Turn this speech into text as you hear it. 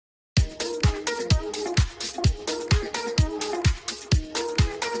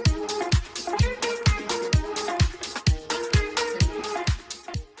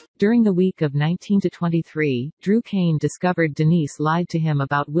During the week of 19-23, Drew Cain discovered Denise lied to him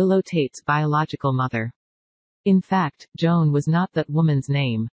about Willow Tate's biological mother. In fact, Joan was not that woman's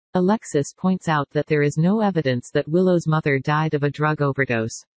name. Alexis points out that there is no evidence that Willow's mother died of a drug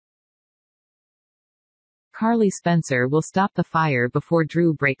overdose. Carly Spencer will stop the fire before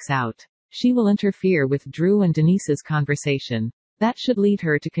Drew breaks out. She will interfere with Drew and Denise's conversation. That should lead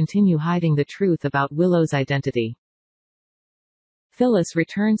her to continue hiding the truth about Willow's identity. Phyllis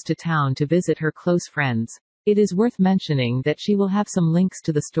returns to town to visit her close friends. It is worth mentioning that she will have some links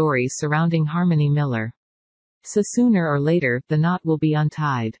to the stories surrounding Harmony Miller. So sooner or later, the knot will be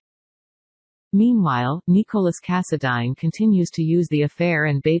untied. Meanwhile, Nicholas Cassadine continues to use the affair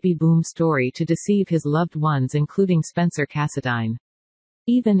and baby boom story to deceive his loved ones, including Spencer Cassadine.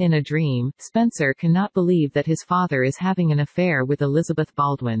 Even in a dream, Spencer cannot believe that his father is having an affair with Elizabeth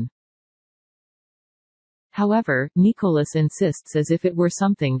Baldwin. However, Nicholas insists as if it were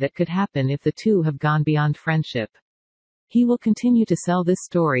something that could happen if the two have gone beyond friendship. He will continue to sell this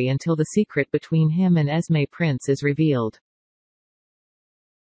story until the secret between him and Esme Prince is revealed.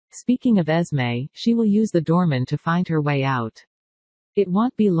 Speaking of Esme, she will use the doorman to find her way out. It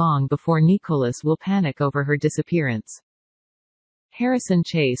won't be long before Nicholas will panic over her disappearance. Harrison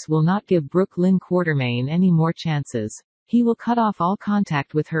Chase will not give Brooke Lynn Quartermaine any more chances. He will cut off all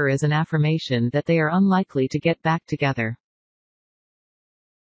contact with her as an affirmation that they are unlikely to get back together.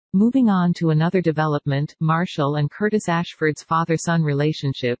 Moving on to another development, Marshall and Curtis Ashford's father-son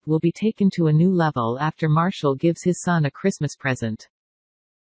relationship will be taken to a new level after Marshall gives his son a Christmas present.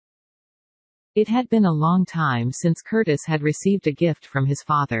 It had been a long time since Curtis had received a gift from his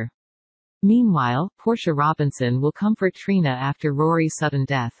father. Meanwhile, Portia Robinson will comfort Trina after Rory's sudden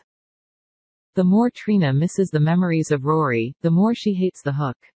death. The more Trina misses the memories of Rory, the more she hates the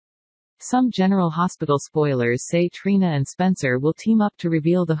Hook. Some General Hospital spoilers say Trina and Spencer will team up to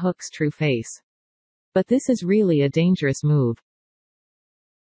reveal the Hook's true face. But this is really a dangerous move.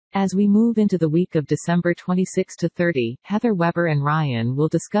 As we move into the week of December 26-30, Heather Weber and Ryan will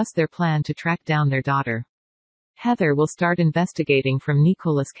discuss their plan to track down their daughter. Heather will start investigating from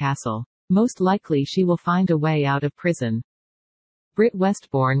Nicholas Castle. Most likely she will find a way out of prison. Britt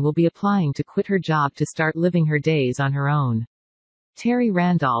Westbourne will be applying to quit her job to start living her days on her own. Terry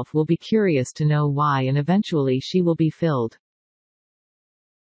Randolph will be curious to know why, and eventually she will be filled.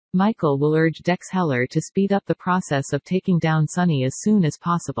 Michael will urge Dex Heller to speed up the process of taking down Sonny as soon as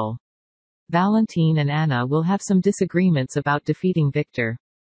possible. Valentine and Anna will have some disagreements about defeating Victor.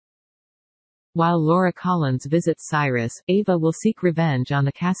 While Laura Collins visits Cyrus, Ava will seek revenge on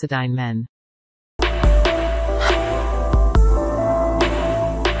the Cassadine men.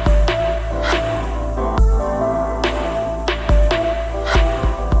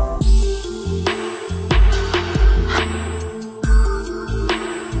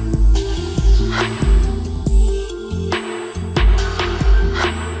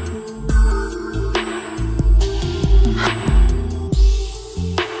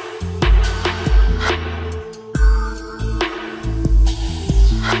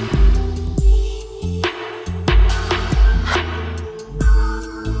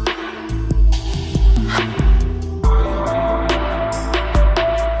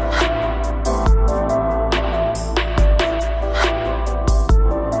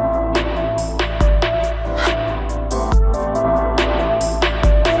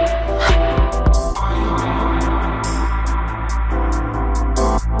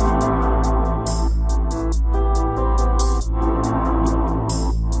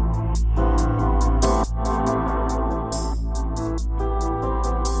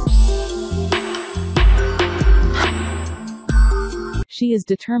 She is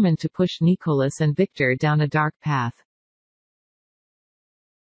determined to push Nicholas and Victor down a dark path.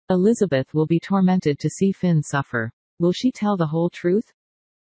 Elizabeth will be tormented to see Finn suffer. Will she tell the whole truth?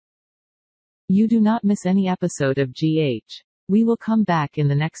 You do not miss any episode of GH. We will come back in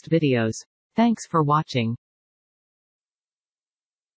the next videos. Thanks for watching.